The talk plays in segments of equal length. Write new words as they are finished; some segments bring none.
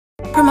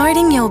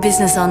Promoting your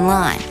business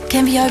online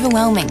can be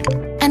overwhelming,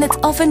 and it's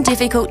often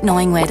difficult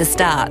knowing where to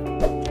start.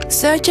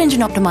 Search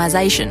engine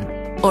optimization,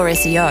 or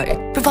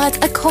SEO, provides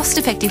a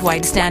cost-effective way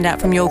to stand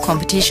out from your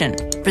competition,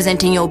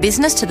 presenting your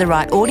business to the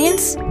right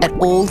audience at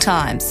all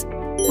times.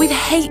 With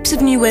heaps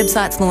of new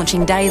websites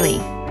launching daily,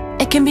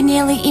 it can be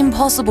nearly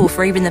impossible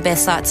for even the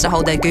best sites to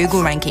hold their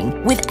Google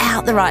ranking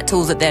without the right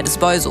tools at their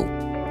disposal.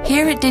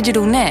 Here at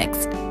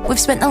DigitalNext, we've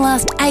spent the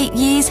last 8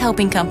 years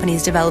helping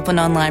companies develop an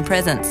online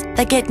presence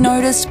that get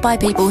noticed by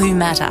people who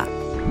matter.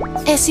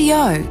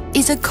 SEO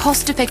is a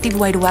cost-effective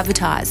way to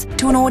advertise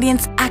to an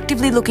audience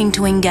actively looking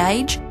to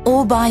engage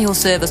or buy your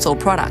service or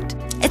product.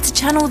 It's a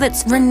channel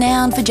that's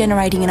renowned for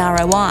generating an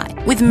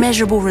ROI with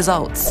measurable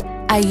results.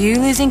 Are you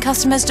losing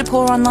customers to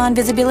poor online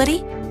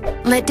visibility?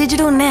 Let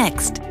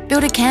DigitalNext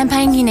build a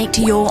campaign unique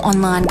to your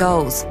online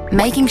goals,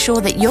 making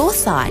sure that your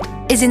site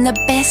is in the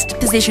best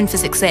position for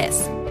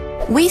success.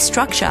 We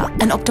structure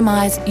and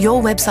optimize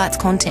your website's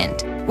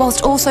content,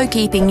 whilst also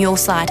keeping your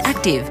site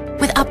active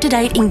with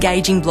up-to-date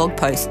engaging blog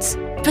posts.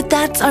 But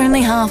that's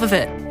only half of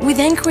it. We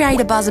then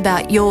create a buzz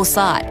about your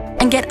site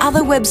and get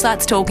other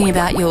websites talking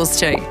about yours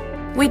too.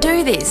 We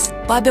do this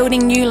by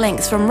building new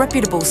links from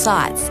reputable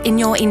sites in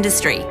your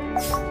industry.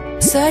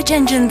 Search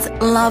engines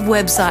love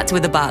websites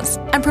with a buzz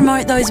and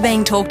promote those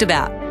being talked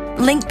about.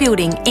 Link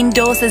building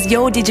endorses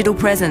your digital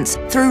presence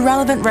through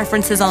relevant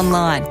references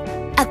online.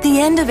 At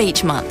the end of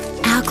each month,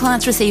 our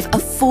clients receive a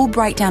full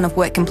breakdown of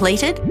work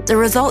completed, the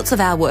results of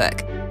our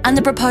work, and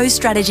the proposed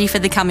strategy for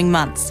the coming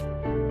months.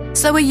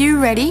 So are you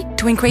ready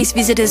to increase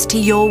visitors to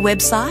your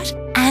website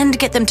and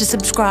get them to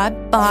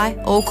subscribe, buy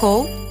or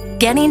call?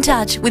 Get in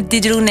touch with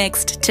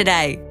DigitalNext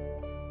today.